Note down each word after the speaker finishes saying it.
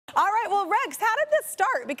Well, Rex, how did this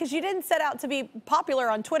start? Because you didn't set out to be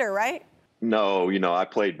popular on Twitter, right? No, I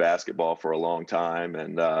played basketball for a long time,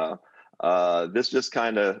 and this just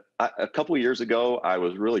kind of a couple of years ago, I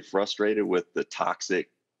was really frustrated with the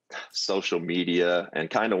toxic social media and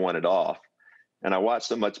kind of wanted off. And I watched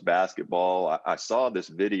so much basketball. I saw this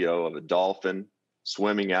video of a dolphin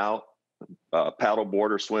swimming out, a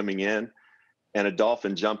paddleboarder swimming in, and a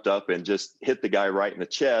dolphin jumped up and just hit the guy right in the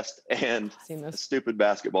chest. And a stupid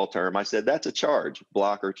basketball term, I said, that's a charge,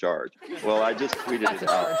 blocker charge. Well, I just tweeted it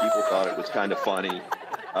out. People thought it was kind of funny.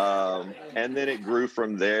 And then it grew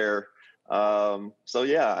from there. So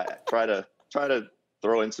yeah, I try to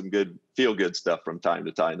throw in some good, feel-good stuff from time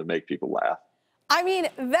to time to make people laugh. I mean,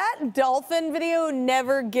 that dolphin video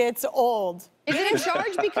never gets old. Is it a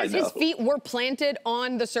charge because his feet were planted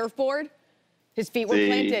on the surfboard? His feet were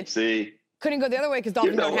planted. Couldn't go the other way because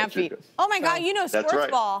dolphins don't have feet. Oh my God, you know sports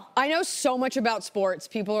ball. I know so much about sports.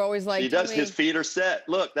 People are always like, he does. His feet are set.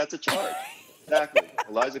 Look, that's a charge. Exactly.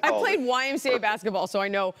 Eliza I called played YMCA basketball, so I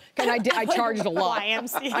know. And I charged a lot.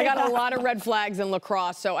 YMCA. I got a lot of red flags in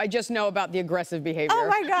lacrosse, so I just know about the aggressive behavior. Oh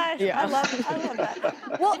my gosh, yeah. I love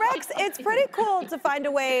that. Well, Rex, it's pretty cool to find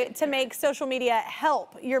a way to make social media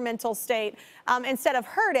help your mental state instead of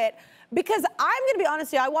hurt it. Because I'm going to be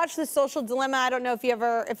honest with you, I watched The Social Dilemma. I don't know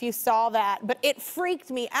if you saw that, but it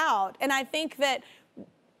freaked me out. And I think that,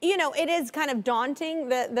 it is kind of daunting,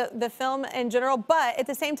 the film in general, but at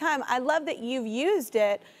the same time, I love that you've used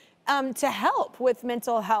it to help with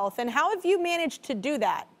mental health. And how have you managed to do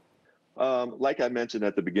that? Like I mentioned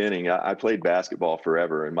at the beginning, I played basketball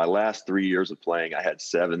forever. In my last 3 years of playing, I had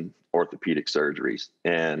 7 orthopedic surgeries.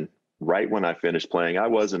 And right when I finished playing, I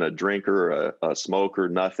wasn't a drinker, a smoker,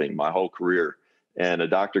 nothing my whole career. And a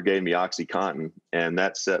doctor gave me OxyContin, and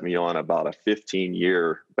that set me on about a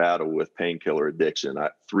 15-year battle with painkiller addiction.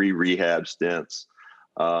 3 rehab stints.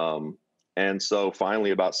 And so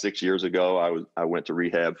finally, about 6 years ago, I went to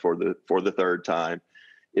rehab for the 3rd time.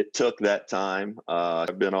 It took that time.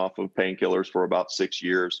 I've been off of painkillers for about 6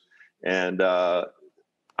 years, and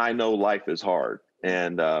I know life is hard.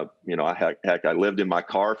 And, heck, I lived in my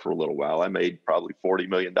car for a little while. I made probably $40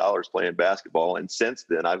 million playing basketball. And since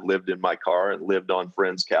then, I've lived in my car and lived on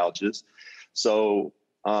friends' couches. So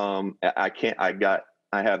I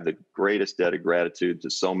have the greatest debt of gratitude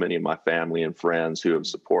to so many of my family and friends who have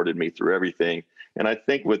supported me through everything. And I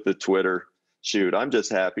think with the Twitter, shoot, I'm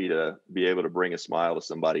just happy to be able to bring a smile to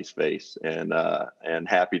somebody's face, and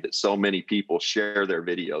happy that so many people share their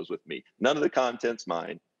videos with me. None of the content's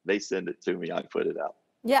mine. They send it to me. I put it out.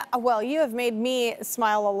 Yeah, well, you have made me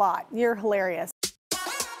smile a lot. You're hilarious.